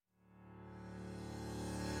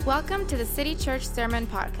Welcome to the City Church Sermon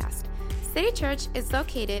Podcast. City Church is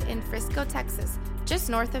located in Frisco, Texas, just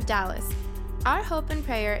north of Dallas. Our hope and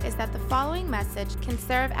prayer is that the following message can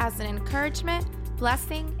serve as an encouragement,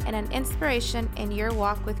 blessing, and an inspiration in your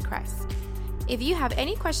walk with Christ. If you have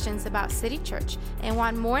any questions about City Church and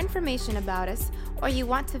want more information about us, or you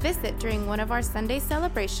want to visit during one of our Sunday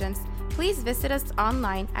celebrations, please visit us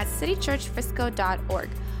online at citychurchfrisco.org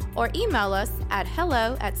or email us at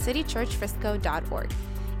hello@citychurchfrisco.org.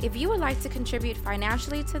 If you would like to contribute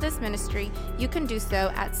financially to this ministry, you can do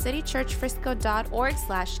so at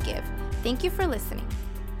citychurchfrisco.org/give. Thank you for listening.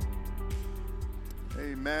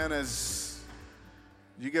 Amen. As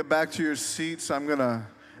you get back to your seats, I'm going to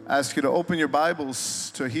ask you to open your Bibles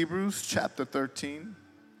to Hebrews chapter 13.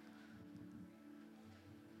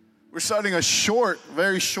 We're starting a short,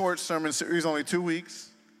 very short sermon series, only 2 weeks,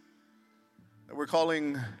 that we're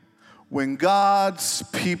calling When God's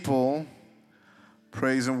People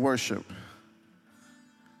Praise and Worship.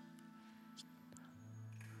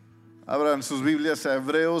 Abran sus Biblias a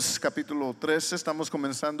Hebreos capítulo 13. Estamos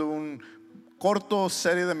comenzando un corto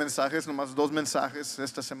serie de mensajes, nomás 2 mensajes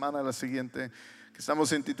esta semana, la siguiente, que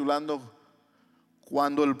estamos intitulando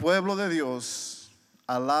Cuando el pueblo de Dios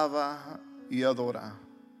alaba y adora.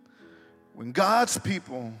 When God's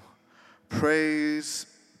people praise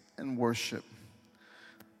and worship.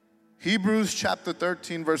 Hebrews chapter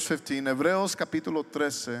 13 verse 15, Hebreos capítulo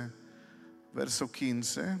 13 verso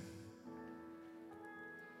 15.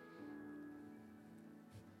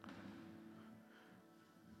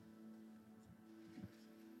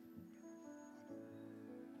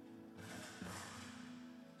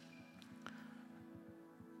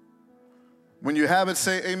 When you have it,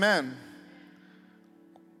 say amen.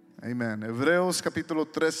 Amen. Hebreos capítulo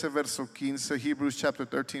 13 verso 15, Hebrews chapter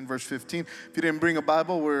 13 verse 15. If you didn't bring a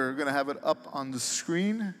Bible, we're going to have it up on the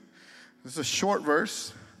screen. This is a short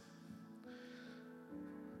verse.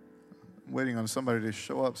 I'm waiting on somebody to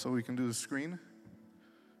show up so we can do the screen.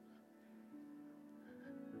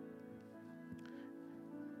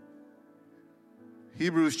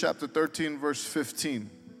 Hebrews chapter 13 verse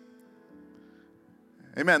 15.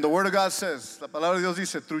 Amen. The Word of God says, la palabra de Dios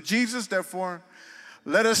dice, through Jesus, therefore,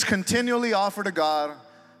 let us continually offer to God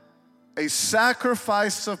a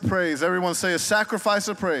sacrifice of praise. Everyone say a sacrifice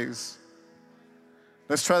of praise.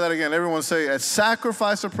 Let's try that again. Everyone say a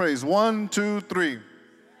sacrifice of praise. 1, 2, 3.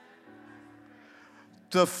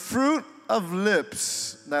 The fruit of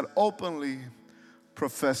lips that openly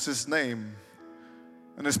profess His name.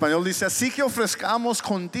 En español dice, así que ofrezcamos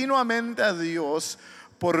continuamente a Dios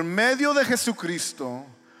por medio de Jesucristo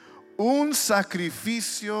un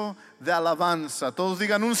sacrificio de alabanza. Todos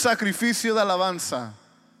digan un sacrificio de alabanza.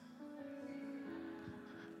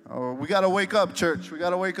 Oh, we got to wake up, church. We got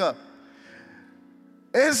to wake up.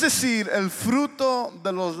 Es decir, el fruto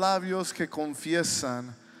de los labios que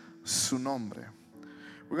confiesan su nombre.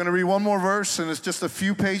 We're going to read one more verse, and it's just a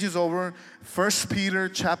few pages over. 1 Peter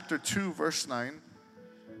chapter 2 verse 9.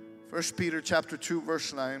 1 Peter chapter 2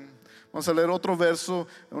 verse 9. Vamos a leer otro verso,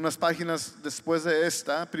 unas páginas después de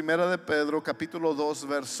esta. Primera de Pedro, capítulo 2,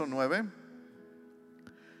 verso 9.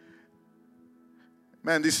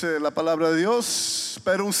 Dice la palabra de Dios,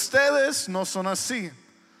 pero ustedes no son así,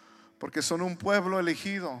 porque son un pueblo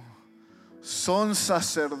elegido, son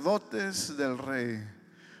sacerdotes del Rey,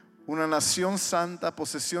 una nación santa,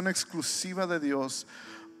 posesión exclusiva de Dios.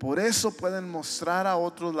 Por eso pueden mostrar a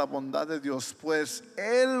otros la bondad de Dios, pues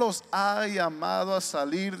Él los ha llamado a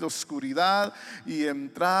salir de oscuridad y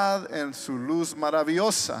entrar en su luz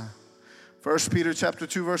maravillosa. 1 Peter chapter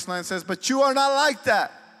 2 verse 9 says, but you are not like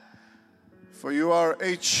that, for you are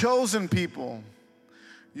a chosen people.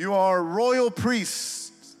 You are royal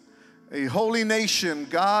priests, a holy nation,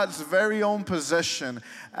 God's very own possession.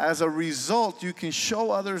 As a result, you can show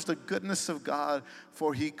others the goodness of God,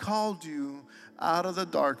 for He called you out of the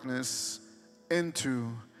darkness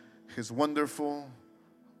into His wonderful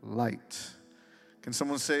light. Can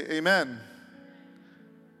someone say amen?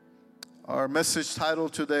 Our message title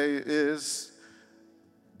today is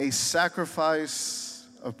A Sacrifice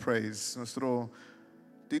of Praise. Nuestro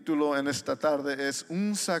título en esta tarde es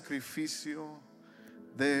Un Sacrificio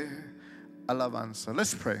de Alabanza.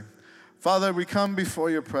 Let's pray. Father, we come before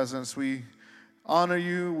your presence. We honor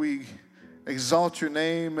you. We exalt your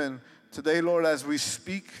name. And today, Lord, as we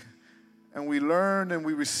speak and we learn and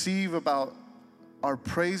we receive about our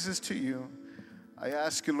praises to you, I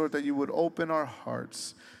ask you, Lord, that you would open our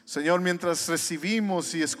hearts. Señor, mientras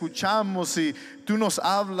recibimos y escuchamos y tú nos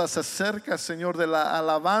hablas acerca, Señor, de la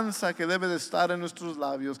alabanza que debe de estar en nuestros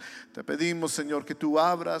labios, te pedimos, Señor, que tú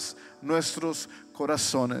abras nuestros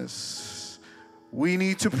corazones. We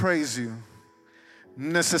need to praise you.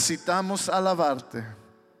 necesitamos alabarte.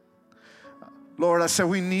 Lord, I said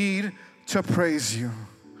we need to praise you.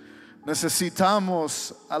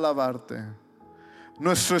 Necesitamos alabarte.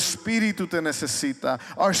 Nuestro espíritu te necesita.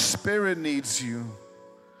 Our spirit needs you.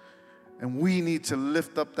 And we need to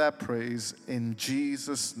lift up that praise in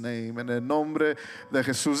Jesus' name. En el nombre de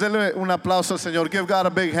Jesús. Denle un aplauso al Señor. Give God a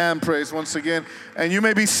big hand praise once again. And you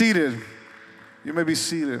may be seated. You may be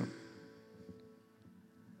seated.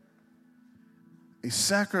 A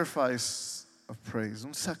sacrifice of praise.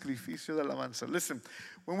 Un sacrificio de alabanza. Listen,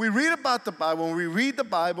 when we read about the Bible, when we read the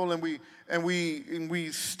Bible and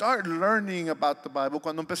we start learning about the Bible,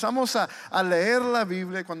 cuando empezamos a leer la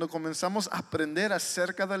Biblia, cuando comenzamos a aprender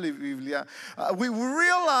acerca de la Biblia, we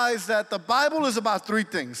realize that the Bible is about three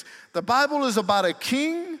things. The Bible is about a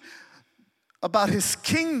king, about his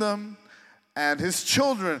kingdom, and his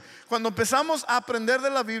children. Cuando empezamos a aprender de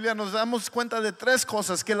la Biblia, nos damos cuenta de tres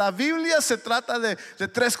cosas. Que la Biblia se trata de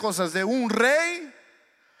tres cosas: de un rey,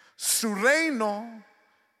 su reino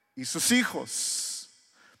y sus hijos.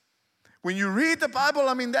 When you read the Bible,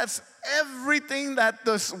 I mean, that's everything that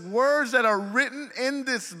the words that are written in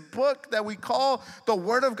this book that we call the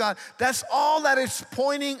Word of God, that's all that it's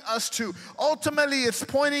pointing us to. Ultimately, it's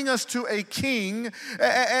pointing us to a king,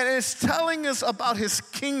 and it's telling us about his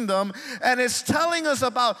kingdom, and it's telling us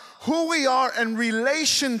about who we are in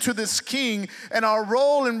relation to this king and our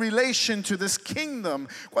role in relation to this kingdom.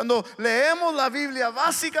 Cuando leemos la Biblia,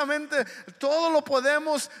 básicamente todo lo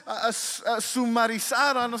podemos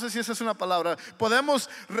sumarizar, no sé si esa es una palabra, podemos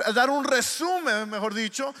dar un resumen, mejor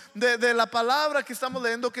dicho, de la palabra que estamos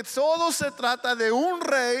leyendo, que todo se trata de un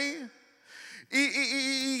rey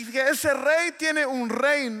y que ese rey tiene un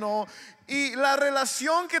reino y la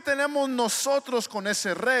relación que tenemos nosotros con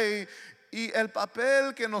ese rey y el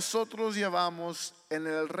papel que nosotros llevamos en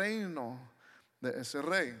el reino de ese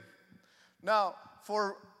rey. Now,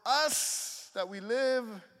 for us that we live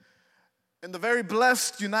in the very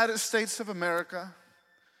blessed United States of America,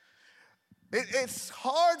 it's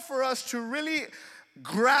hard for us to really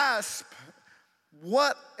grasp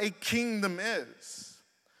what a kingdom is,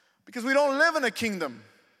 because we don't live in a kingdom.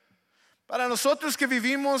 Para nosotros que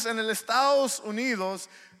vivimos en el Estados Unidos,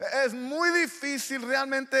 es muy difícil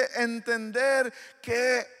realmente entender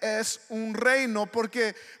qué es un reino,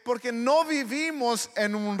 porque no vivimos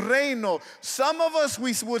en un reino. Some of us,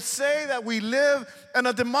 we would say that we live in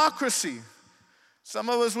a democracy. Some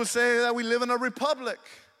of us would say that we live in a republic.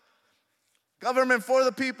 Government for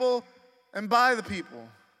the people and by the people.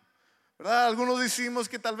 ¿Verdad? Algunos decimos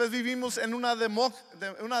que tal vez vivimos en una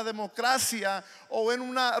democracia o en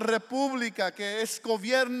una república que es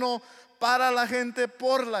gobierno para la gente,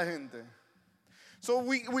 por la gente. So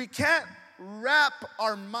we can't wrap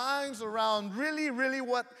our minds around really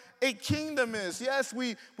what a kingdom is. Yes,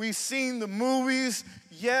 we've seen the movies.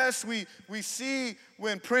 Yes, we see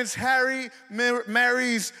when Prince Harry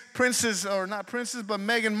marries princess, or not princess, but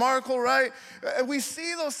Meghan Markle, right? We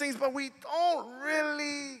see those things, but we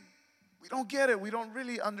don't get it. We don't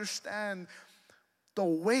really understand the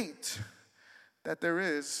weight that there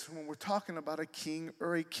is when we're talking about a king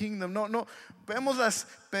or a kingdom. No, vemos las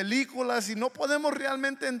películas y no podemos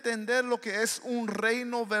realmente entender lo que es un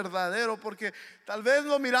reino verdadero, porque tal vez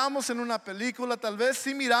lo miramos en una película, tal vez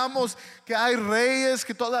sí miramos que hay reyes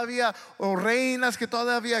que todavía, o reinas que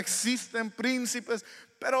todavía existen, príncipes,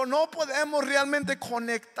 pero no podemos realmente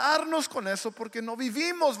conectarnos con eso porque no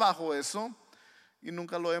vivimos bajo eso. Y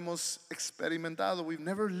nunca lo hemos experimentado. We've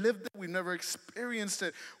never lived it. We've never experienced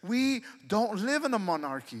it. We don't live in a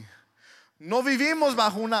monarchy. No vivimos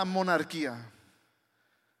bajo una monarquía.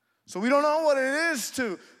 So we don't know what it is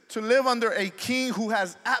to live under a king who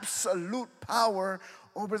has absolute power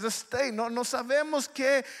over the state. No sabemos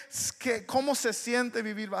cómo se siente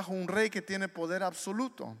vivir bajo un rey que tiene poder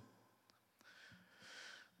absoluto.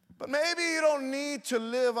 But maybe you don't need to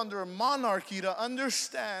live under a monarchy to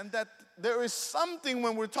understand that there is something,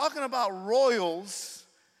 when we're talking about royals,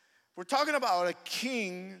 we're talking about a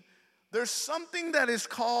king, there's something that is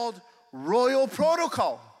called royal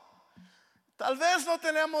protocol. Tal vez no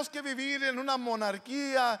tenemos que vivir en una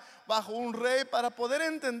monarquía bajo un rey para poder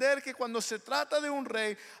entender que cuando se trata de un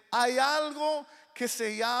rey hay algo que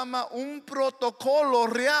se llama un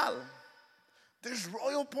protocolo real. There's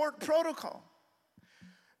royal protocol.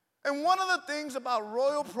 And one of the things about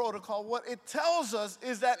royal protocol, what it tells us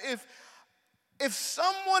is that if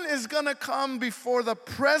someone is going to come before the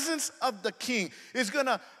presence of the king, is going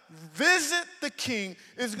to visit the king,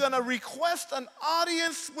 is going to request an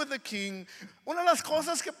audience with the king, una de las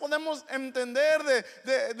cosas que podemos entender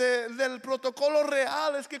del protocolo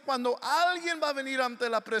real es que cuando alguien va a venir ante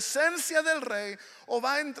la presencia del rey o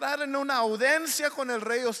va a entrar en una audiencia con el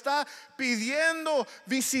rey o está pidiendo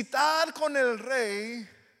visitar con el rey,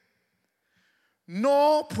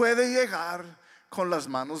 no puede llegar con las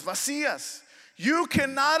manos vacías. You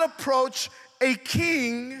cannot approach a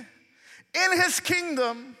king in his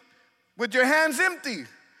kingdom with your hands empty.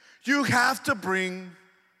 You have to bring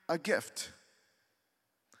a gift.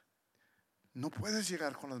 No puedes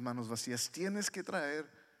llegar con las manos vacías. Tienes que traer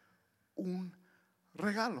un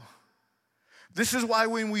regalo. This is why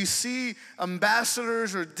when we see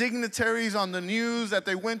ambassadors or dignitaries on the news that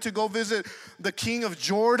they went to go visit the king of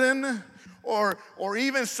Jordan, or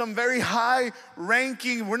even some very high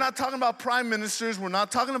ranking, we're not talking about prime ministers, we're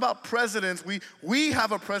not talking about presidents. We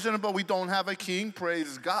have a president, but we don't have a king.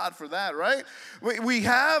 Praise God for that, right? We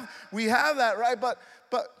have that, right? But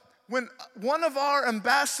when one of our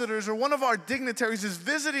ambassadors or one of our dignitaries is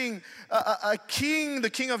visiting a king, the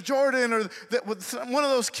king of Jordan, or one of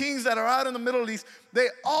those kings that are out in the Middle East, they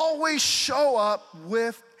always show up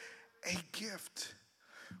with a gift.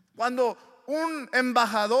 Cuando un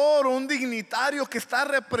embajador o un dignitario que está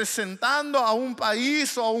representando a un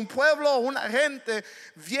país o a un pueblo o una gente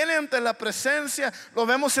viene ante la presencia, lo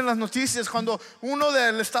vemos en las noticias cuando uno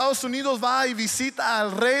de Estados Unidos va y visita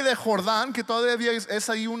al rey de Jordán, que todavía es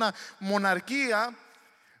ahí una monarquía,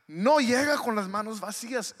 no llega con las manos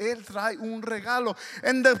vacías, él trae un regalo.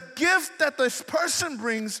 And the gift that this person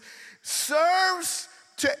brings serves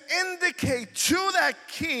to indicate to that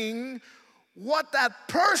king what that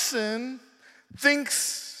person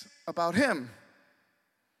thinks about him.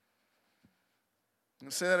 I'll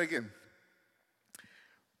say that again.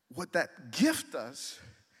 What that gift does,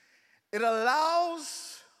 it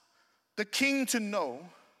allows the king to know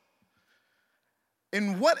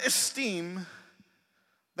in what esteem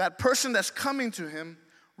that person that's coming to him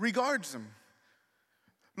regards him.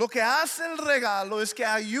 Lo que hace el regalo es que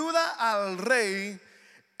ayuda al rey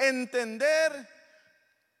a entender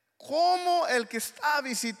cómo el que está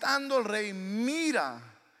visitando al rey mira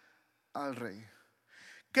al rey.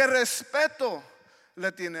 Qué respeto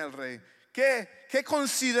le tiene al rey. Qué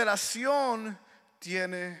consideración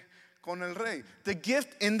tiene con el rey. The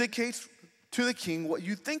gift indicates to the king what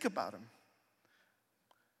you think about him.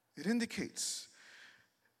 It indicates.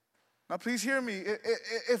 Now please hear me.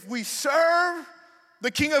 If we serve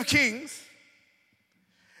the King of Kings,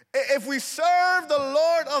 if we serve the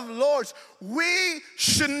Lord of Lords, we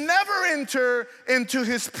should never enter into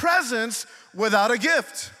his presence without a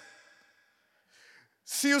gift.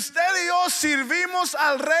 Si usted y yo servimos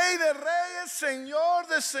al Rey de Reyes, Señor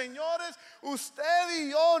de Señores, usted y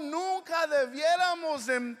yo nunca debiéramos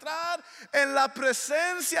entrar en la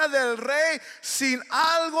presencia del Rey sin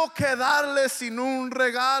algo que darle, sin un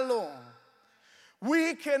regalo.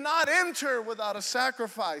 We cannot enter without a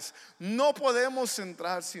sacrifice. No podemos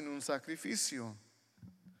entrar sin un sacrificio.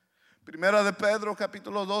 Primera de Pedro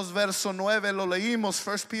capítulo 2 verso 9 lo leímos.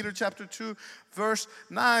 1 Peter chapter 2 verse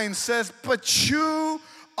 9 says, but you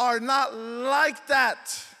are not like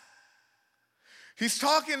that. He's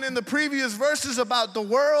talking in the previous verses about the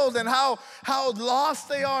world and how lost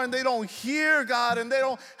they are and they don't hear God and they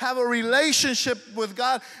don't have a relationship with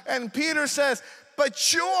God. And Peter says,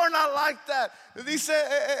 but you are not like that. Dice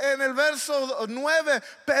en el verso 9,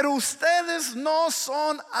 pero ustedes no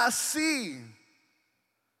son así.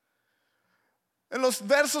 En los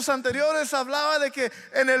versos anteriores hablaba de que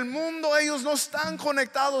en el mundo ellos no están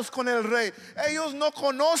conectados con el rey. Ellos no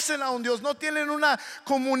conocen a un Dios, no tienen una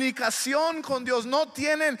comunicación con Dios, no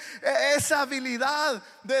tienen esa habilidad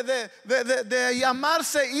de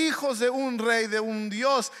llamarse hijos de un rey, de un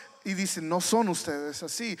Dios. Y dice, no son ustedes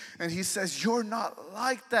así. And he says, you're not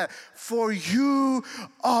like that. For you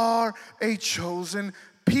are a chosen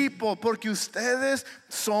people. Porque ustedes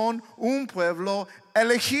son un pueblo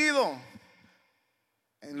elegido.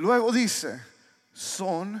 Y luego dice,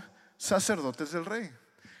 son sacerdotes del rey.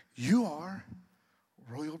 You are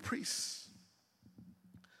royal priests.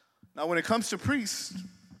 Now when it comes to priests,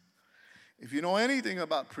 if you know anything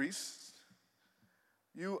about priests,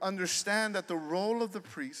 you understand that the role of the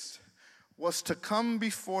priest was to come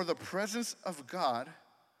before the presence of God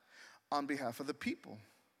on behalf of the people.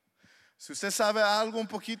 Si usted sabe algo un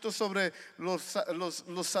poquito sobre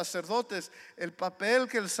los sacerdotes, el papel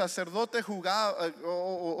que el sacerdote jugaba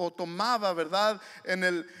o tomaba, ¿verdad? En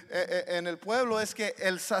el pueblo es que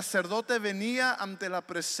el sacerdote venía ante la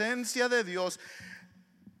presencia de Dios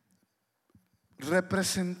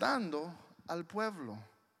representando al pueblo.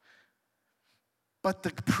 But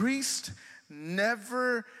the priest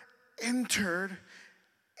never entered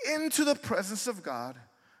into the presence of God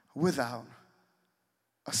without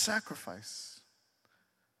a sacrifice.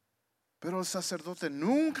 Pero el sacerdote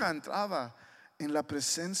nunca entraba en la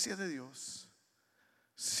presencia de Dios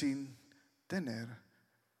sin tener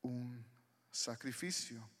un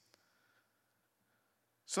sacrificio.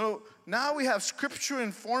 So now we have scripture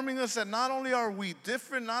informing us that not only are we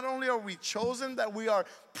different, not only are we chosen, that we are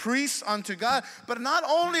priests unto God, but not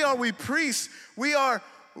only are we priests, we are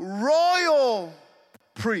royal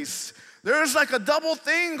priests. There's like a double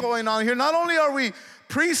thing going on here. Not only are we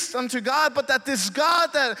priests unto God, but that this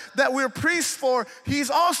God that we're priests for, He's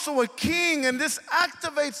also a king, and this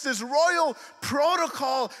activates this royal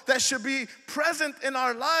protocol that should be present in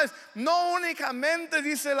our lives. No únicamente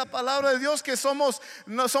dice la palabra de Dios que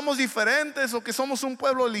no somos diferentes o que somos un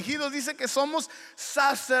pueblo elegido, dice que somos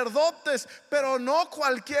sacerdotes, pero no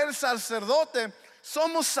cualquier sacerdote,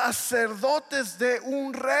 somos sacerdotes de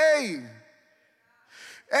un rey.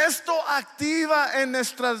 Esto activa en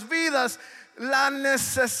nuestras vidas la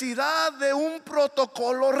necesidad de un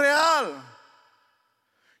protocolo real.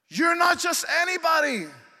 You're not just anybody.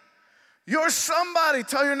 You're somebody.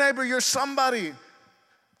 Tell your neighbor, you're somebody.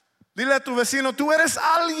 Dile a tu vecino, tú eres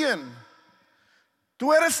alguien.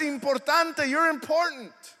 Tú eres importante. You're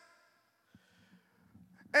important.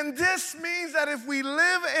 And this means that if we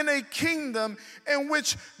live in a kingdom in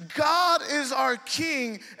which God is our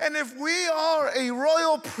king, and if we are a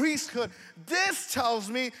royal priesthood, this tells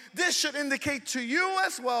me, this should indicate to you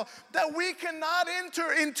as well, that we cannot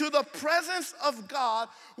enter into the presence of God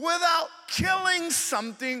without killing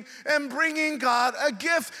something and bringing God a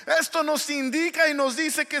gift. Esto nos indica y nos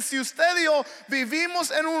dice que si usted y yo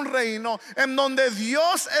vivimos en un reino en donde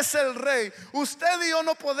Dios es el rey, usted y yo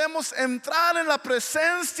no podemos entrar en la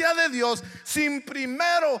presencia de Dios sin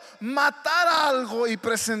primero matar algo y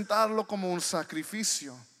presentarlo como un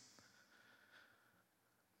sacrificio.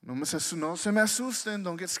 No se me asusten,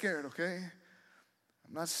 don't get scared, okay?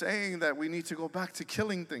 I'm not saying that we need to go back to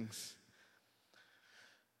killing things.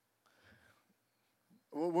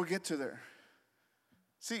 We'll get to there.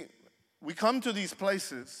 See, we come to these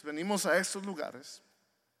places, venimos a estos lugares,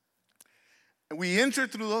 and we enter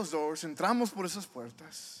through those doors, entramos por esas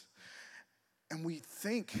puertas, and we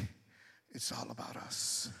think it's all about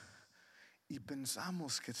us. Y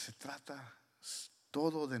pensamos que se trata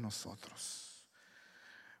todo de nosotros.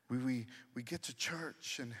 We get to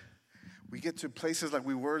church and we get to places like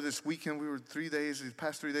we were this weekend. We were 3 days, these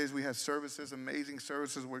past 3 days we had services, amazing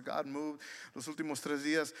services where God moved. Los últimos 3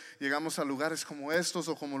 días llegamos a lugares como estos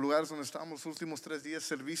o como lugares donde estábamos los últimos 3 días,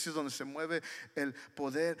 servicios donde se mueve el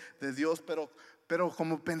poder de Dios. Pero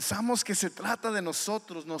como pensamos que se trata de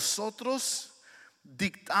nosotros, nosotros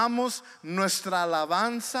dictamos nuestra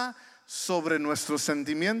alabanza sobre nuestros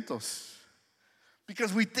sentimientos.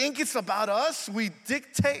 Because we think it's about us, we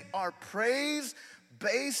dictate our praise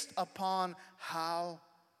based upon how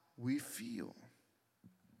we feel.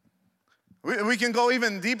 We can go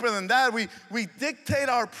even deeper than that. We dictate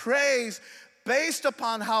our praise based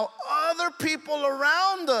upon how other people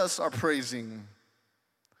around us are praising.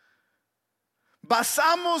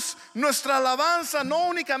 Basamos nuestra alabanza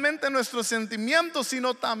no únicamente en nuestros sentimientos,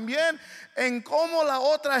 sino también en cómo la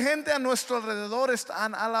otra gente a nuestro alrededor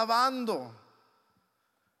están alabando.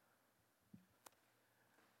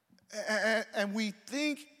 And we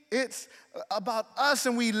think it's about us,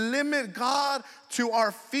 and we limit God to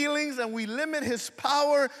our feelings, and we limit His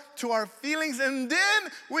power to our feelings, and then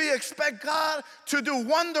we expect God to do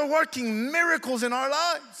wonder-working miracles in our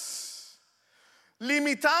lives.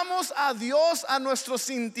 Limitamos a Dios a nuestros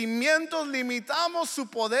sentimientos, limitamos su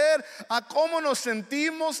poder a cómo nos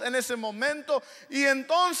sentimos en ese momento, y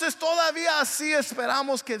entonces todavía así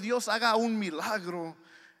esperamos que Dios haga un milagro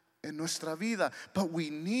en nuestra vida. But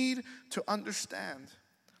we need to understand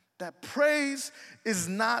that praise is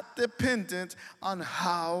not dependent on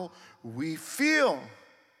how we feel.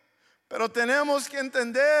 Pero tenemos que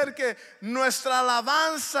entender que nuestra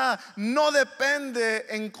alabanza no depende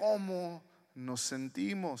en cómo nos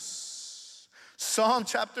sentimos. Psalm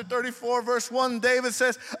chapter 34 verse 1, David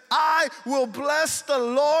says, I will bless the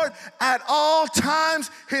Lord at all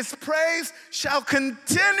times. His praise shall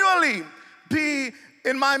continually be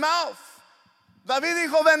in my mouth. David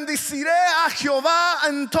dijo, bendeciré a Jehová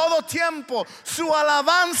en todo tiempo. Su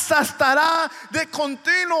alabanza estará de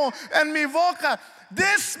continuo en mi boca.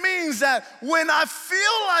 This means that when I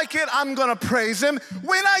feel like it, I'm going to praise Him.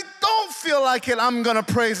 When I don't feel like it, I'm going to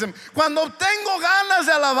praise Him. Cuando tengo ganas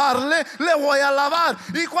de alabarle, le voy a alabar.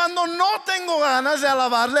 Y cuando no tengo ganas de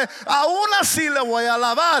alabarle, aún así le voy a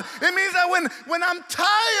alabar. It means that when I'm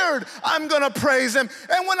tired, I'm going to praise Him.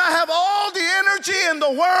 And when I have all the energy in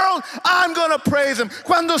the world, I'm going to praise Him.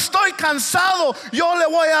 Cuando estoy cansado, yo le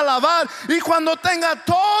voy a alabar. Y cuando tenga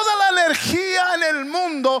toda la energía en el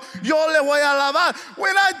mundo, yo le voy a alabar.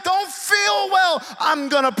 When I don't feel well, I'm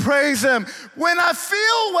going to praise Him. When I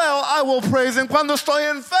feel well, I will praise Him. Cuando estoy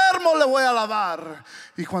enfermo, le voy a alabar.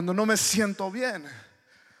 Y cuando no me siento bien,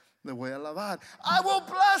 le voy a alabar. I will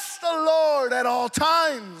bless the Lord at all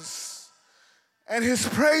times, and His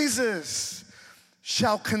praises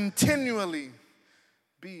shall continually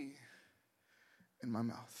be in my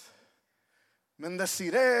mouth.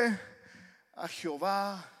 Bendeciré a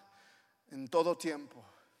Jehová en todo tiempo,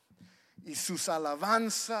 y sus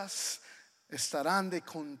alabanzas estarán de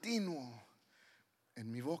continuo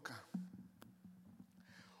en mi boca.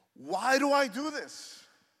 Why do I do this?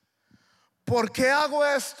 ¿Por qué hago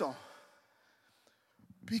esto?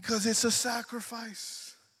 Because it's a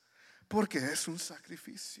sacrifice. Porque es un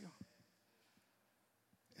sacrificio.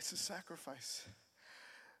 It's a sacrifice.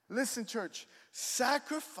 Listen, church,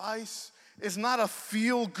 sacrifice is not a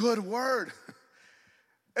feel-good word.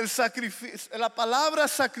 El sacrificio, la palabra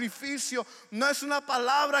sacrificio no es una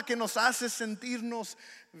palabra que nos hace sentirnos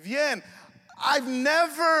bien. I've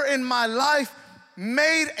never in my life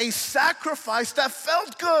made a sacrifice that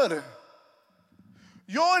felt good.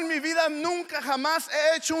 Yo en mi vida nunca jamás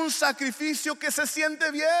he hecho un sacrificio que se siente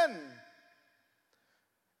bien.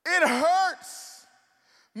 It hurts.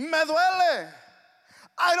 Me duele.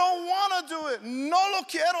 I don't want to do it. No lo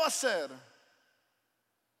quiero hacer.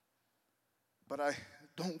 But I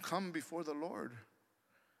don't come before the Lord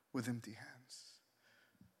with empty hands.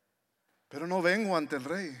 Pero no vengo ante el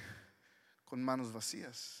Rey con manos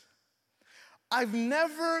vacías. I've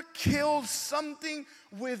never killed something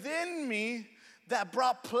within me that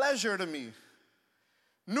brought pleasure to me.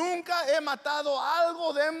 Nunca he matado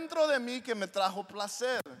algo dentro de mí que me trajo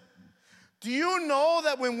placer. Do you know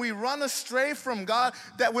that when we run astray from God,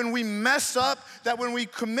 that when we mess up, that when we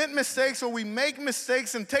commit mistakes or we make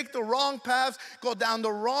mistakes and take the wrong paths, go down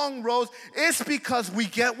the wrong roads, it's because we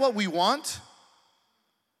get what we want?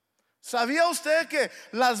 ¿Sabía usted que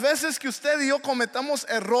las veces que usted y yo cometamos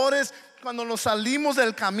errores, cuando nos salimos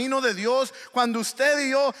del camino de Dios, cuando usted y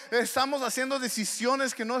yo estamos haciendo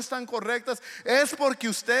decisiones que no están correctas, es porque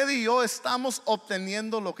usted y yo estamos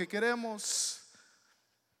obteniendo lo que queremos?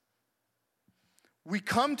 We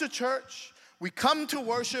come to church, we come to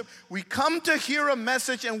worship, we come to hear a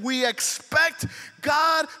message, and we expect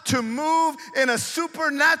God to move in a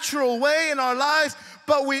supernatural way in our lives,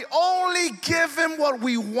 but we only give Him what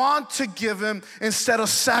we want to give Him instead of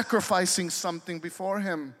sacrificing something before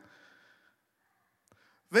Him.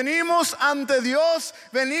 Venimos ante Dios,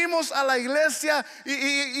 venimos a la iglesia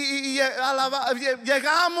y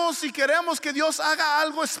llegamos y queremos que Dios haga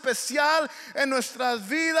algo especial en nuestras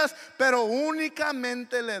vidas, pero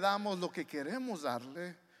únicamente le damos lo que queremos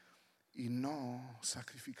darle y no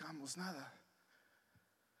sacrificamos nada.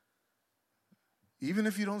 Even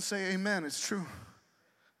if you don't say amen, it's true.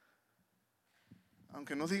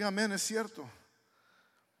 Aunque no diga amén, es cierto.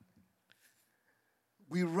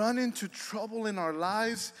 We run into trouble in our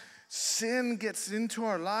lives. Sin gets into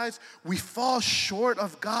our lives. We fall short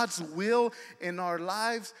of God's will in our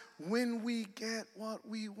lives when we get what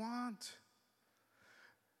we want.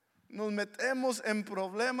 Nos metemos en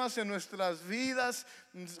problemas en nuestras vidas.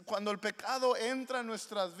 Cuando el pecado entra en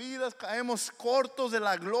nuestras vidas, caemos cortos de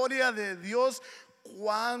la gloria de Dios.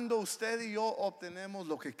 Cuando usted y yo obtenemos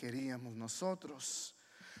lo que queríamos nosotros.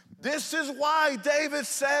 This is why David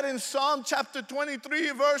said in Psalm chapter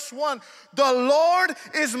 23 verse 1, the Lord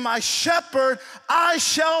is my shepherd, I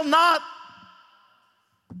shall not.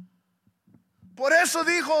 Por eso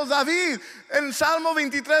dijo David en Salmo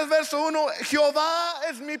 23 verso 1, Jehová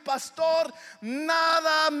es mi pastor,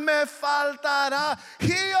 nada me faltará.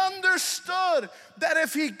 He understood that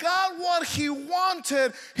if he got what he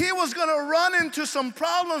wanted, he was going to run into some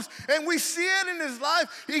problems. And we see it in his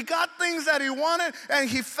life. He got things that he wanted and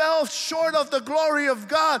he fell short of the glory of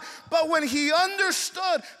God. But when he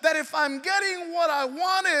understood that if I'm getting what I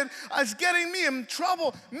wanted, it's getting me in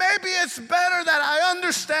trouble, maybe it's better that I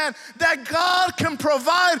understand that God can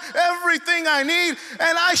provide everything I need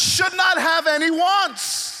and I should not have any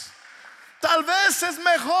wants. Tal vez es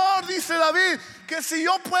mejor, dice David, que si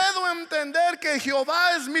yo puedo entender que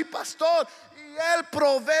Jehová es mi pastor y Él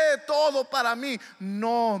provee todo para mí,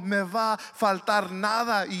 no me va a faltar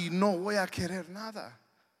nada y no voy a querer nada.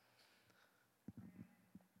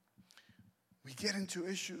 We get into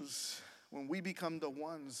issues when we become the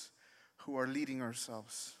ones who are leading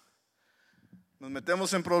ourselves. Nos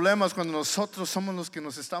metemos en problemas cuando nosotros somos los que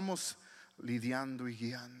nos estamos lidiando y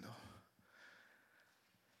guiando.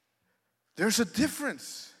 There's a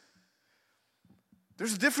difference.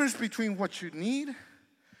 There's a difference between what you need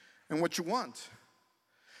and what you want.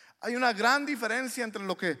 Hay una gran diferencia entre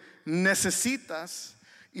lo que necesitas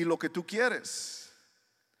y lo que tú quieres.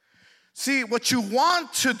 See, what you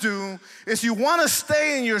want to do is you want to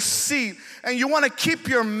stay in your seat and you want to keep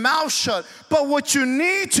your mouth shut. But what you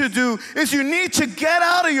need to do is you need to get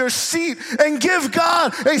out of your seat and give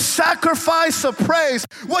God a sacrifice of praise.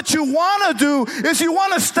 What you want to do is you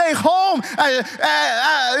want to stay home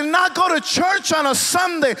and not go to church on a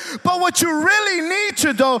Sunday. But what you really need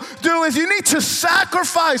to do is you need to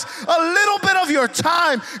sacrifice a little bit of your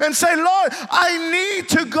time and say, Lord, I need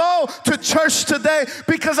to go to church today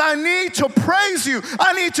because I need to praise you.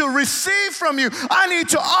 I need to receive from you. I need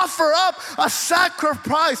to offer up a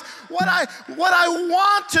sacrifice. What I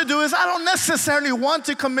want to do is I don't necessarily want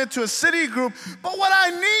to commit to a city group, but what I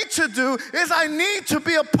need to do is I need to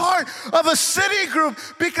be a part of a city group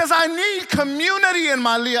because I need community in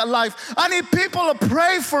my life. I need people to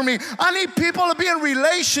pray for me. I need people to be in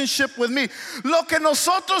relationship with me. Lo que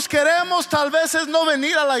nosotros queremos tal vez es no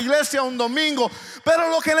venir a la iglesia un domingo, pero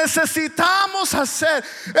lo que necesitamos hacer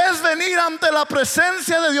es venir ante la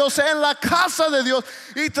presencia de Dios en la casa de Dios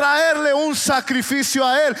y traerle un sacrificio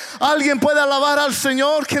a Él. ¿Alguien puede alabar al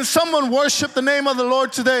Señor? Can someone worship the name of the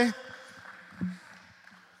Lord today?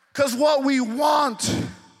 Because what we want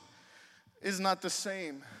is not the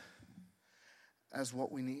same as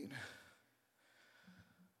what we need.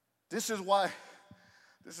 This is why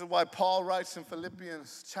Paul writes in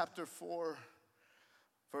Philippians chapter 4,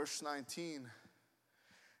 verse 19,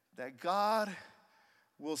 that God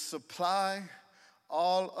will supply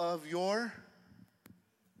all of your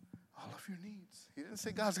needs. He didn't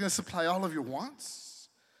say God's going to supply all of your wants.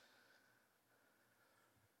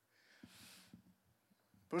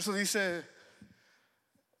 Por eso dice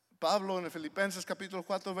Pablo en Filipenses capítulo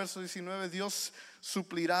 4, verso 19, Dios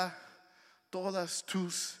suplirá todas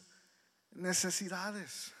tus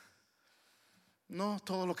necesidades. No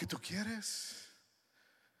todo lo que tú quieres.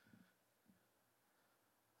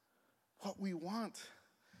 What we want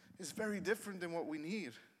is very different than what we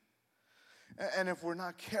need. And if we're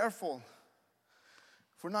not careful,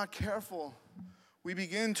 we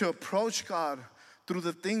begin to approach God through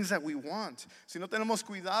the things that we want. Si no tenemos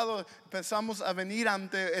cuidado, empezamos a venir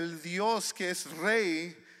ante el Dios que es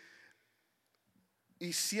Rey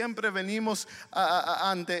y siempre venimos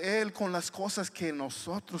ante Él con las cosas que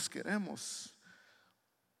nosotros queremos.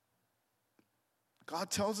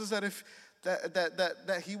 God tells us that if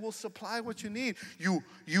that He will supply what you need.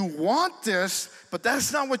 You want this, but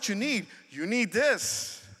that's not what you need. You need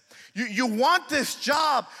this. You want this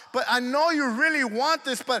job, but I know you really want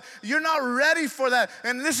this, but you're not ready for that.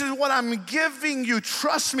 And this is what I'm giving you.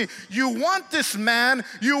 Trust me. You want this man,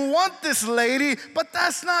 you want this lady, but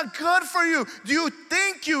that's not good for you. You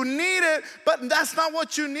think you need it, but that's not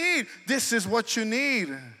what you need. This is what you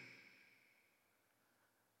need.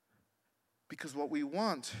 Because what we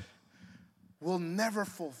want will never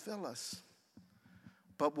fulfill us,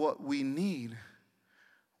 but what we need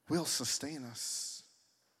will sustain us.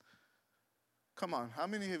 Come on, how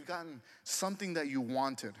many have gotten something that you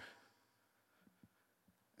wanted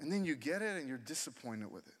and then you get it and you're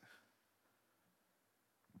disappointed with it?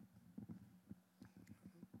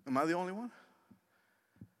 Am I the only one?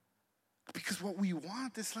 Because what we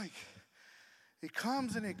want is like, it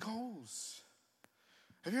comes and it goes.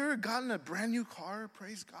 Have you ever gotten a brand new car?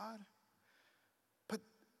 Praise God. But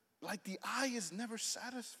like the eye is never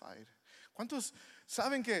satisfied. ¿Cuántos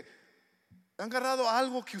saben que han agarrado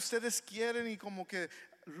algo que ustedes quieren y como que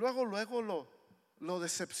luego lo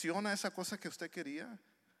decepciona esa cosa que usted quería?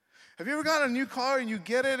 Have you ever got a new car and you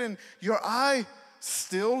get it and your eye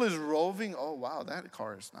still is roving? Oh, wow, that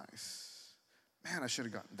car is nice. Man, I should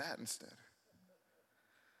have gotten that instead.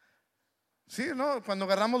 Sí, no, cuando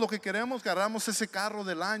agarramos lo que queremos, agarramos ese carro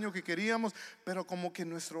del año que queríamos, pero como que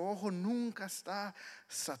nuestro ojo nunca está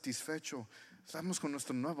satisfecho. Estamos con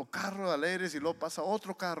nuestro nuevo carro alegres y luego pasa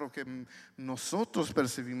otro carro que nosotros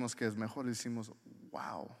percibimos que es mejor y decimos,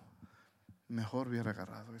 wow, mejor hubiera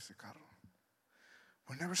agarrado ese carro.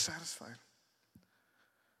 We're never satisfied.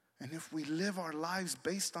 And if we live our lives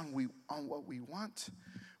based on what we want,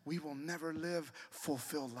 we will never live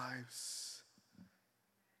fulfilled lives.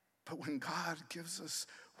 But when God gives us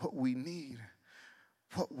what we need,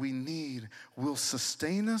 what we need will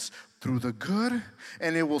sustain us through the good,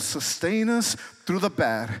 and it will sustain us through the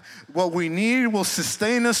bad. What we need will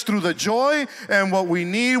sustain us through the joy, and what we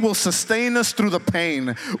need will sustain us through the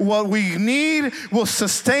pain. What we need will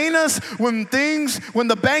sustain us when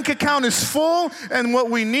the bank account is full, and what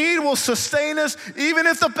we need will sustain us even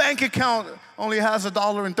if the bank account only has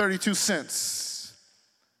 $1.32.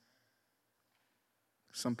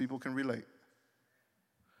 Some people can relate.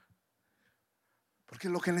 Porque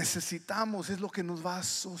lo que necesitamos es lo que nos va a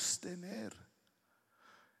sostener.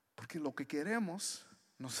 Porque lo que queremos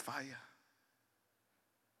nos falla.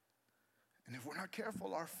 And if we're not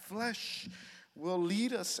careful, our flesh will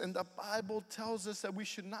lead us. And the Bible tells us that we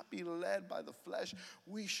should not be led by the flesh.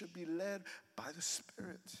 We should be led by the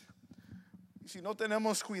Spirit. Y si no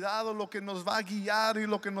tenemos cuidado, lo que nos va a guiar y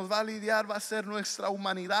lo que nos va a lidiar va a ser nuestra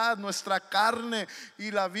humanidad, nuestra carne.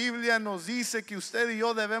 Y la Biblia nos dice que usted y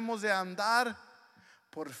yo debemos de andar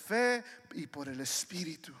por fe y por el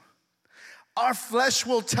Espíritu. Our flesh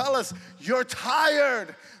will tell us, you're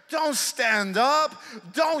tired. Don't stand up.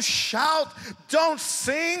 Don't shout. Don't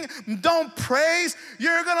sing. Don't praise.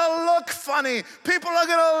 You're going to look funny. People are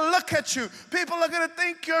going to look at you. People are going to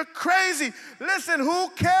think you're crazy. Listen, who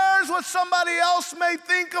cares what somebody else may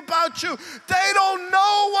think about you? They don't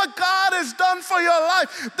know what God has done for your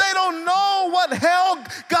life. They don't know what hell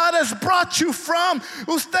God has brought you from.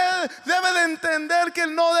 Usted debe de entender que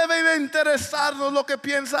no debe de interesarnos lo que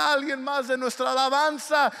piensa alguien más de nuestra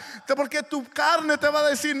alabanza, porque tu carne te va a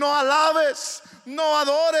decir no alabes, no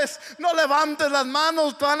adores, no levantes las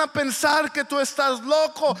manos, te van a pensar que tú estás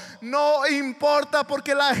loco. No importa,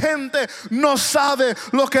 porque la gente no sabe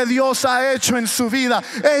lo que Dios ha hecho en su vida.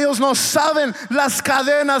 Ellos no saben las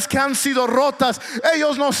cadenas que han sido rotas.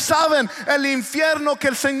 Ellos no saben el infierno que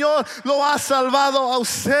el Señor lo ha salvado a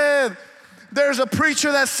usted. There's a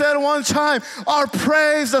preacher that said one time, our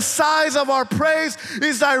praise, the size of our praise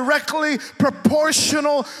is directly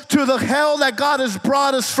proportional to the hell that God has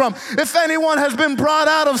brought us from. If anyone has been brought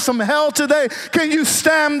out of some hell today, can you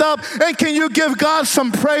stand up and can you give God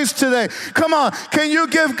some praise today? Come on, can you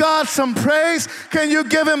give God some praise? Can you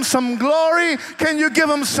give Him some glory? Can you give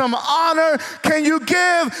Him some honor? Can you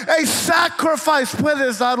give a sacrifice?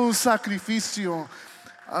 Puedes dar un sacrificio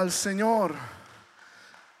al Señor.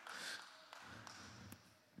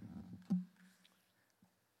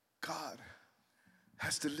 God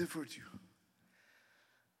has delivered you.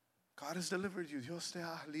 God has delivered you. Dios te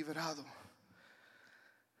ha liberado.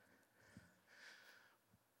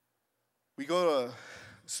 We go to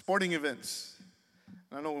sporting events.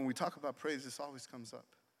 And I know when we talk about praise, this always comes up.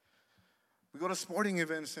 We go to sporting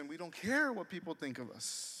events and we don't care what people think of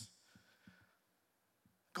us.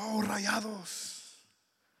 Go Rayados.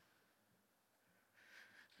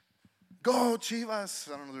 Go Chivas.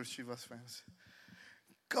 I don't know if there's Chivas fans.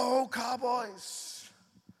 Go Cowboys.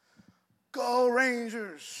 Go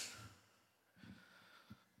Rangers.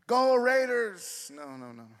 Go Raiders. No.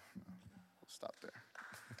 We'll stop there.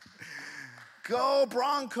 Go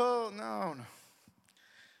Bronco. No.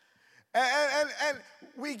 And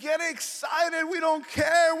we get excited. We don't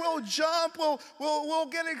care. We'll jump. We'll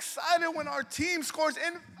get excited when our team scores.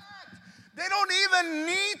 In fact, they don't even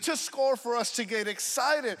need to score for us to get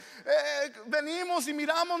excited. Venimos y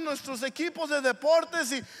miramos nuestros equipos de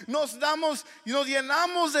deportes y nos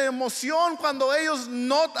llenamos de emoción cuando ellos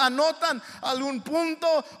anotan algún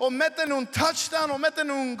punto o meten un touchdown o meten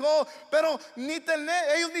un gol. Pero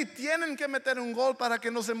ellos ni tienen que meter un gol para que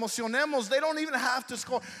nos emocionemos. They don't even have to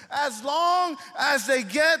score. As long as they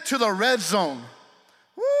get to the red zone.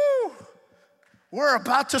 Woo! We're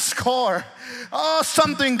about to score. Oh,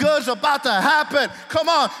 something good's about to happen. Come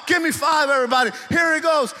on, give me 5, everybody. Here he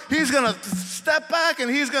goes. He's going to step back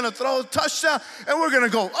and he's going to throw a touchdown. And we're going to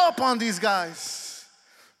go up on these guys.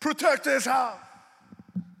 Protect this house.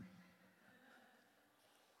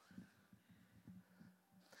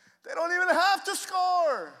 They don't even have to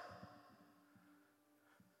score.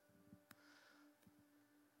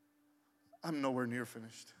 I'm nowhere near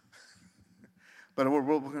finished. But we're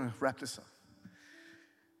going to wrap this up.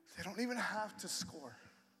 They don't even have to score.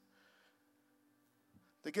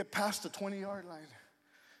 They get past the 20-yard line.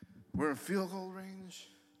 We're in field goal range.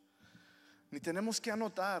 Ni tenemos que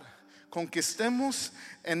anotar. Con que estemos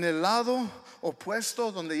en el lado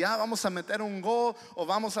opuesto donde ya vamos a meter un gol o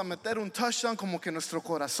vamos a meter un touchdown, como que nuestro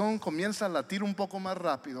corazón comienza a latir un poco más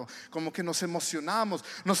rápido, como que nos emocionamos,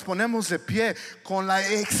 nos ponemos de pie con la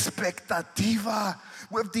expectativa.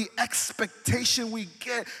 With the expectation, we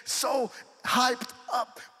get so hyped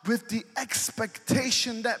up with the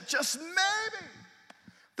expectation that just maybe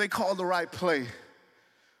they call the right play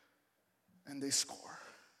and they score.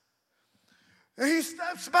 And he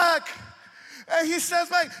steps back. And he says,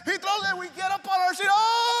 he throws it. We get up on our seat.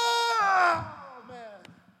 Oh, man.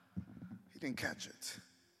 He didn't catch it.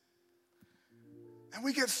 And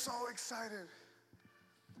we get so excited.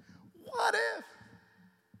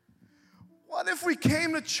 What if we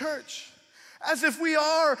came to church as if we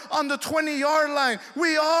are on the 20-yard line,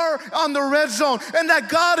 we are on the red zone, and that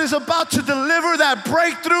God is about to deliver that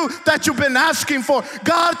breakthrough that you've been asking for?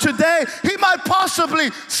 God, today, He might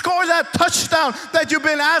possibly score that touchdown that you've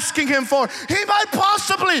been asking Him for. He might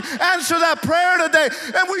possibly answer that prayer today.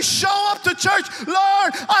 And we show up to church,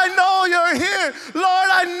 Lord, I know you're here. Lord,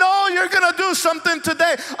 I know you're going to do something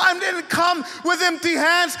today. I didn't come with empty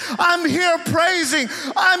hands. I'm here praising.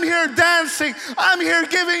 I'm here dancing. I'm here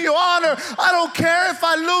giving you honor. I don't care if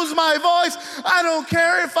I lose my voice. I don't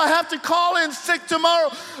care if I have to call in sick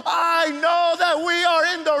tomorrow. I know that we are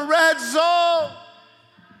in the red zone.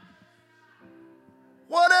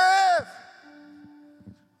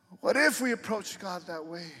 What if we approach God that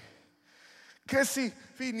way? Que si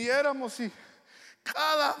viniéramos y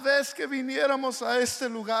cada vez que viniéramos a este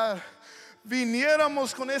lugar,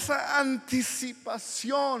 viniéramos con esa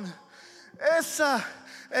anticipación, esa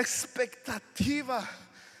expectativa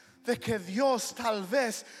de que Dios tal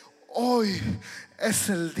vez hoy es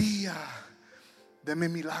el día de mi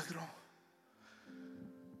milagro.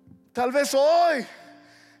 Tal vez hoy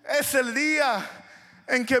es el día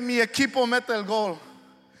en que mi equipo mete el gol.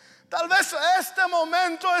 Tal vez este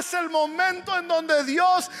momento es el momento en donde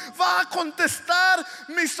Dios va a contestar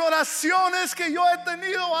mis oraciones que yo he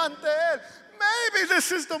tenido ante Él. Maybe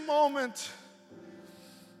this is the moment.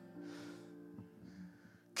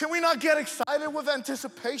 Can we not get excited with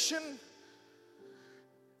anticipation?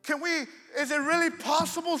 Is it really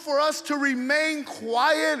possible for us to remain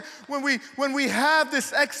quiet when we have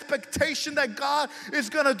this expectation that God is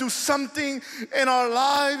going to do something in our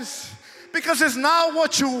lives? Because it's not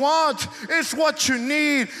what you want, it's what you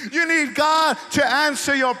need. You need God to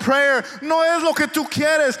answer your prayer. No es lo que tú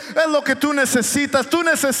quieres, es lo que tú necesitas. Tú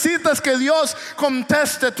necesitas que Dios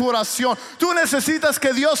conteste tu oración. Tú necesitas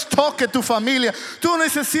que Dios toque tu familia. Tú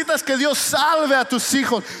necesitas que Dios salve a tus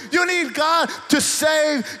hijos. You need God to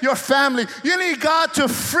save your family. You need God to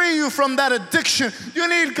free you from that addiction. You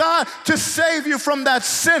need God to save you from that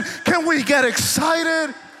sin. Can we get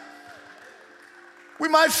excited? We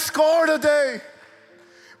might score today.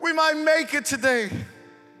 We might make it today.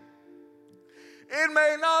 It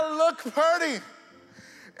may not look pretty.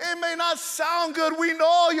 It may not sound good. We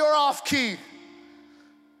know you're off key.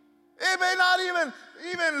 It may not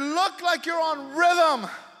even look like you're on rhythm.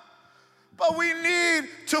 But we need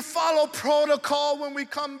to follow protocol when we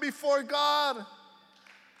come before God.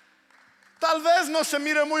 Tal vez no se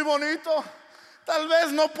mire muy bonito. Tal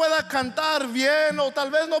vez no pueda cantar bien o tal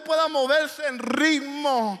vez no pueda moverse en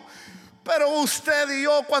ritmo. Pero usted y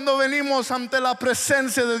yo, cuando venimos ante la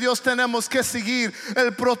presencia de Dios, tenemos que seguir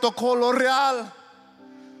el protocolo real.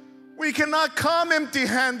 We cannot come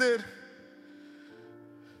empty-handed.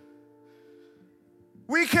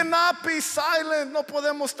 We cannot be silent. No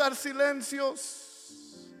podemos estar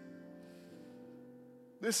silencios.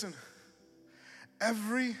 Listen,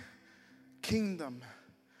 every kingdom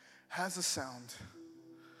has a sound.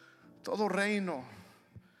 Todo reino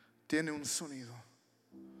tiene un sonido.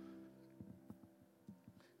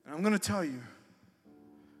 And I'm going to tell you,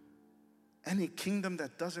 any kingdom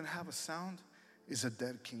that doesn't have a sound is a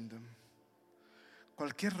dead kingdom.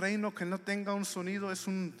 Cualquier reino que no tenga un sonido es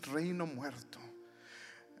un reino muerto.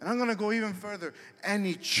 And I'm going to go even further.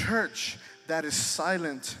 Any church that is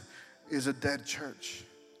silent is a dead church.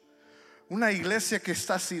 Una iglesia que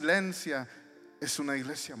está silencia es una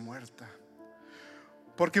iglesia muerta.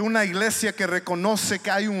 Porque una iglesia que reconoce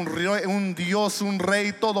que hay un Dios, un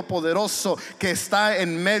Rey todopoderoso que está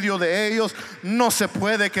en medio de ellos, no se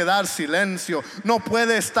puede quedar silencio. No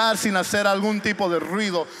puede estar sin hacer algún tipo de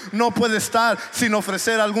ruido. No puede estar sin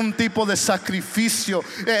ofrecer algún tipo de sacrificio.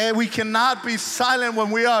 We cannot be silent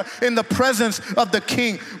when we are in the presence of the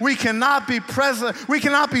King. We cannot be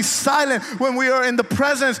silent when we are in the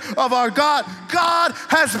presence of our God. God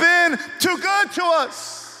has been too good to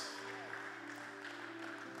us.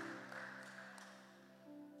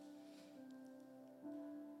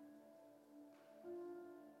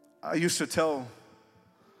 I used to tell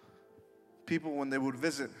people when they would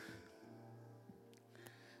visit,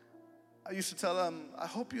 I used to tell them, I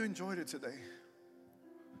hope you enjoyed it today.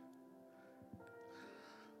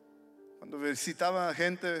 Cuando visitaba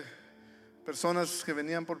gente, personas que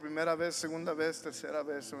venían por primera vez, segunda vez, tercera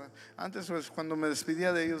vez, antes pues, cuando me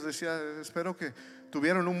despedía de ellos decía, espero que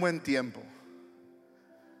tuvieron un buen tiempo.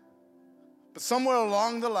 But somewhere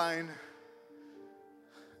along the line,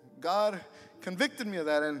 God convicted me of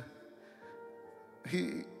that, and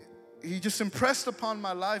he just impressed upon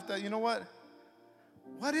my life that, you know what?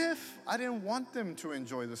 What if I didn't want them to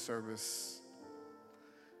enjoy the service?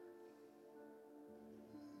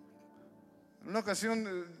 En una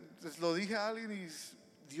ocasión lo dije a alguien y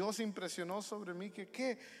Dios impresionó sobre mí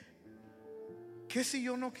que ¿qué si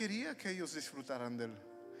yo no quería que ellos disfrutaran del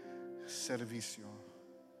servicio?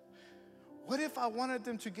 What if I wanted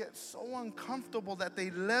them to get so uncomfortable that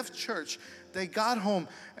they left church, they got home,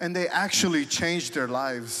 and they actually changed their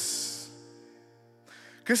lives?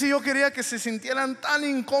 ¿Qué si yo quería que se sintieran tan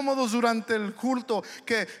incómodos durante el culto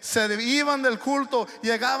que se iban del culto,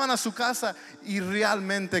 llegaban a su casa y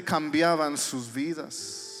realmente cambiaban sus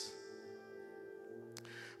vidas?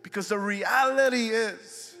 Because the reality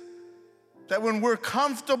is that when we're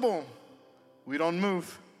comfortable, we don't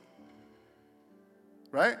move.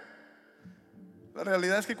 Right? La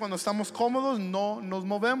realidad es que cuando estamos cómodos no nos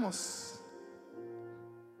movemos.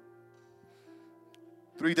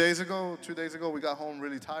 2 days ago, we got home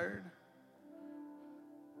really tired.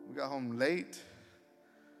 We got home late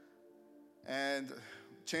and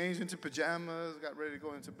changed into pajamas, got ready to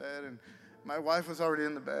go into bed, and my wife was already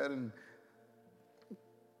in the bed, and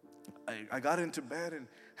I got into bed. And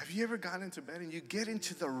have you ever gotten into bed and you get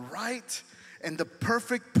into the right and the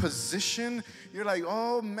perfect position? You're like,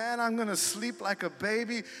 oh man, I'm gonna sleep like a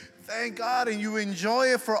baby. Thank God. And you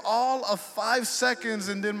enjoy it for all of 5 seconds,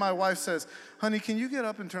 and then my wife says, honey, can you get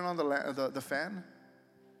up and turn on the fan?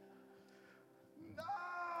 No,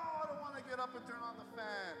 I don't want to get up and turn on the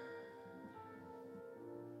fan.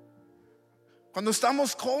 Cuando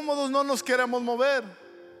estamos cómodos no nos queremos mover.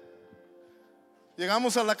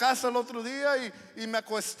 Llegamos a la casa el otro día y me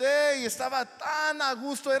acosté y estaba tan a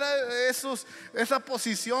gusto. Era esa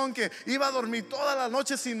posición que iba a dormir toda la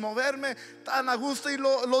noche sin moverme, tan a gusto, y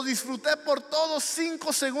lo disfruté por todos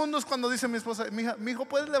 5 segundos cuando dice mi esposa, mi hijo,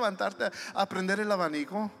 ¿puedes levantarte a prender el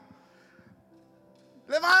abanico?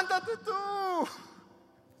 Levántate tú.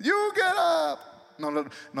 You get up.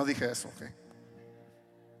 No dije eso, okay.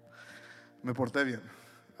 Me porté bien.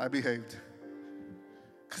 I behaved.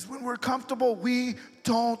 Because when we're comfortable, we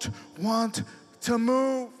don't want to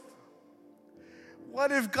move.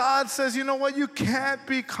 What if God says, you know what, you can't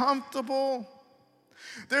be comfortable?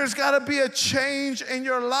 There's got to be a change in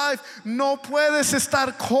your life. No puedes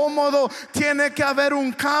estar cómodo. Tiene que haber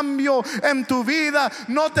un cambio en tu vida.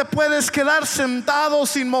 No te puedes quedar sentado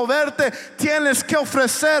sin moverte. Tienes que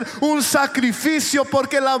ofrecer un sacrificio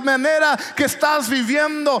porque la manera que estás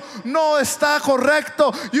viviendo no está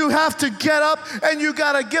correcto. You have to get up and you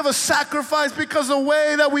got to give a sacrifice because the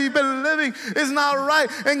way that we've been living is not right.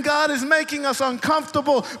 And God is making us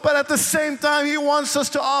uncomfortable. But at the same time, He wants us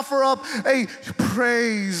to offer up a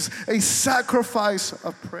praise, a sacrifice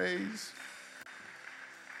of praise.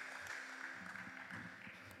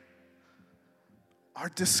 Our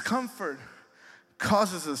discomfort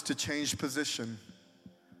causes us to change position,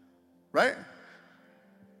 right?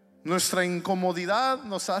 Nuestra incomodidad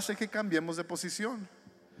nos hace que cambiemos de posición.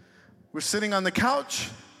 We're sitting on the couch,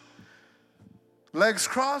 legs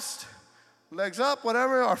crossed, legs up,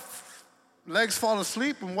 whatever. Our legs fall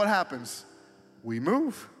asleep, and what happens? We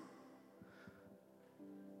move.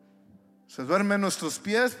 Se duermen nuestros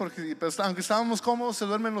pies, porque aunque estábamos cómodos, se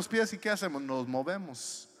duermen los pies, y ¿qué hacemos? Nos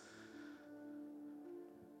movemos.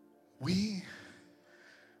 When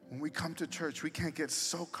we come to church, we can't get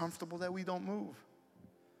so comfortable that we don't move.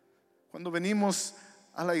 Cuando venimos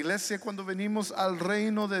a la iglesia, cuando venimos al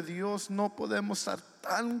reino de Dios, no podemos estar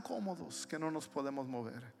tan cómodos que no nos podemos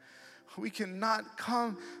mover. We cannot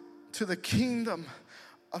come to the kingdom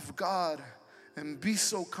of God and be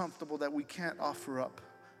so comfortable that we can't offer up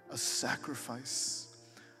a sacrifice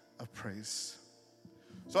of praise.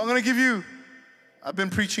 So I'm going to give you, I've been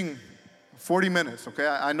preaching 40 minutes, okay?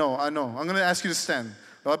 I know. I'm going to ask you to stand.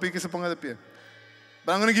 Le voy a pedir que se ponga de pie.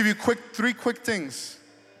 But I'm going to give you 3 quick things.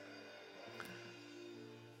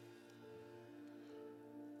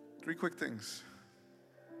 3 quick things.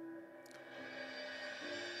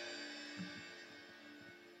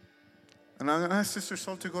 And I'm going to ask Sister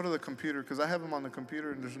Sol to go to the computer, because I have him on the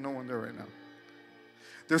computer and there's no one there right now.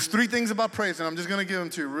 There's 3 things about praise, and I'm just going to give them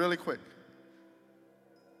to you really quick.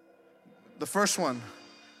 The first one,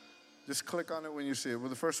 just click on it when you see it. Well,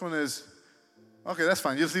 the first one is, okay, that's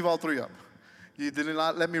fine. You just leave all 3 up. You did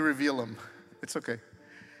not let me reveal them. It's okay.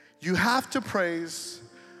 You have to praise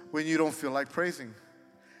when you don't feel like praising.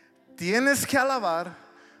 Tienes que alabar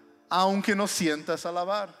aunque no sientas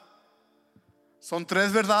alabar. Son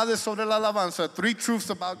 3 verdades sobre la alabanza, 3 truths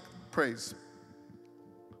about praise.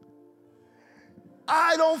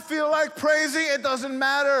 I don't feel like praising, it doesn't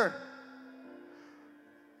matter.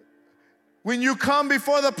 When you come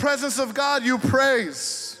before the presence of God, you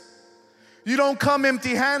praise. You don't come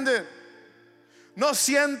empty-handed. No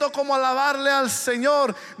siento como alabarle al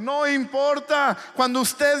Señor. No importa. Cuando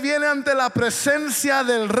usted viene ante la presencia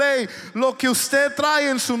del Rey, lo que usted trae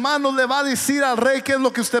en su mano le va a decir al Rey qué es lo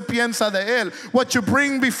que usted piensa de Él. What you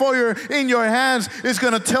bring before in your hands is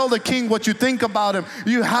going to tell the King what you think about Him.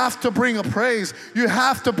 You have to bring a praise. You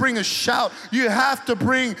have to bring a shout. You have to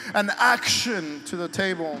bring an action to the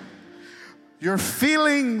table. Your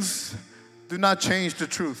feelings do not change the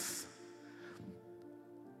truth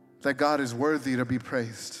that God is worthy to be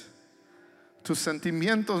praised. Tus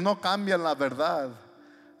sentimientos no cambian la verdad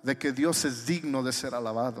de que Dios es digno de ser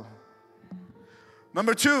alabado.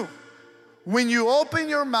 Number 2, when you open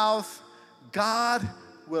your mouth, God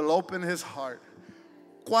will open His heart.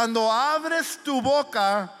 Cuando abres tu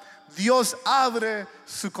boca, Dios abre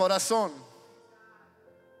su corazón.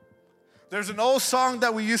 There's an old song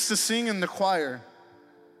that we used to sing in the choir.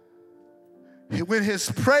 When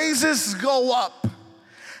His praises go up,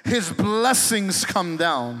 His blessings come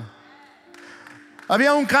down.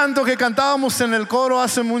 Había un canto que cantábamos en el coro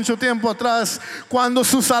hace mucho tiempo atrás. Cuando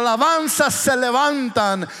sus alabanzas se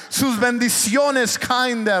levantan, sus bendiciones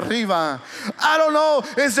caen de arriba. I don't know,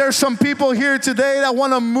 is there some people here today that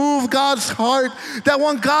want to move God's heart, that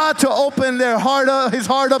want God to open their heart up, His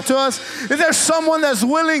heart up to us? Is there someone that's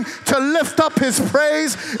willing to lift up His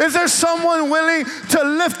praise? Is there someone willing to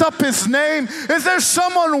lift up His name? Is there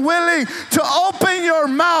someone willing to open your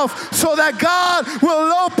mouth so that God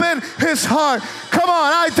will open His heart? Come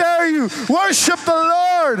on, I dare you. Worship the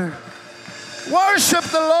Lord. Worship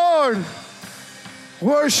the Lord.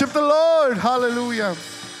 Worship the Lord. Hallelujah.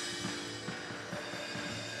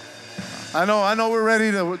 I know we're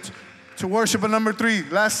ready to worship. But number 3,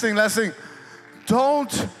 last thing.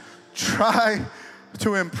 Don't try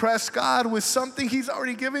to impress God with something He's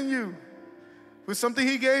already given you. With something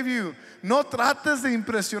He gave you. No trates de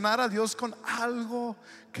impresionar a Dios con algo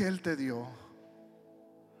que Él te dio.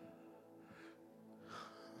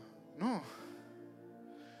 No.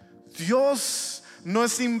 Dios no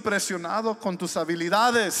es impresionado con tus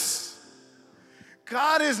habilidades.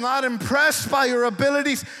 God is not impressed by your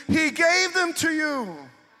abilities. He gave them to you.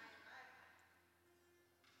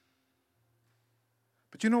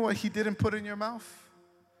 But you know what He didn't put in your mouth?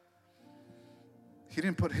 He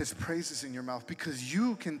didn't put His praises in your mouth because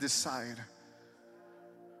you can decide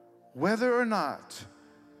whether or not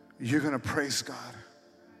you're going to praise God.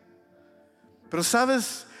 Pero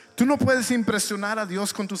sabes, tú no puedes impresionar a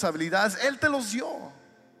Dios con tus habilidades. Él te los dio.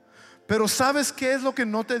 Pero ¿sabes qué es lo que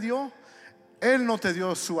no te dio? Él no te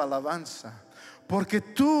dio su alabanza. Porque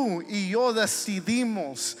tú y yo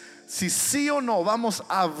decidimos si sí o no vamos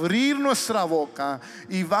a abrir nuestra boca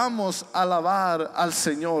y vamos a alabar al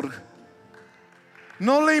Señor.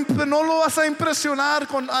 No lo vas a impresionar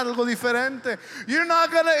con algo diferente. You're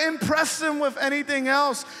not going to impress Him with anything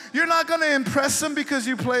else. You're not going to impress Him because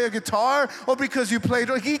you play a guitar or because you play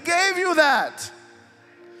drum. He gave you that.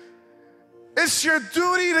 It's your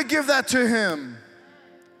duty to give that to Him.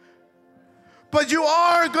 But you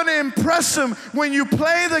are going to impress Him when you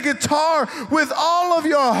play the guitar with all of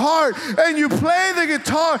your heart, and you play the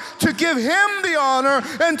guitar to give Him the honor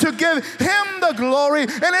and to give Him the glory.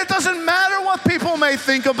 And it doesn't matter what people may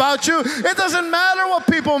think about you. It doesn't matter what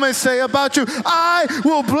people may say about you. I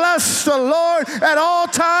will bless the Lord at all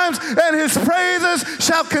times, and His praises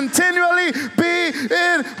shall continually be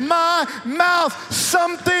in my mouth.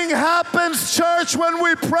 Something happens, church, when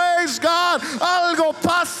we praise God. Algo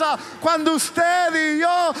pasa cuando usted y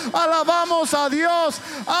yo alabamos a Dios.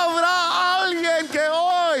 Habrá alguien que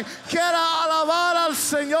hoy quiera alabar al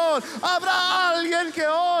Señor. Habrá alguien que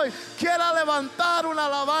hoy quiera levantar una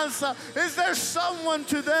alabanza. Is there someone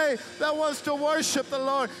today that wants to worship the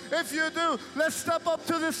Lord? If you do, let's step up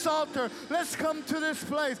to this altar. Let's come to this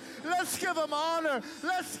place. Let's give Him honor.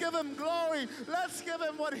 Let's give Him glory. Let's give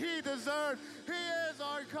Him what He deserves. He is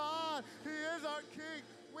our God. He is our King.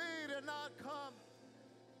 We did not come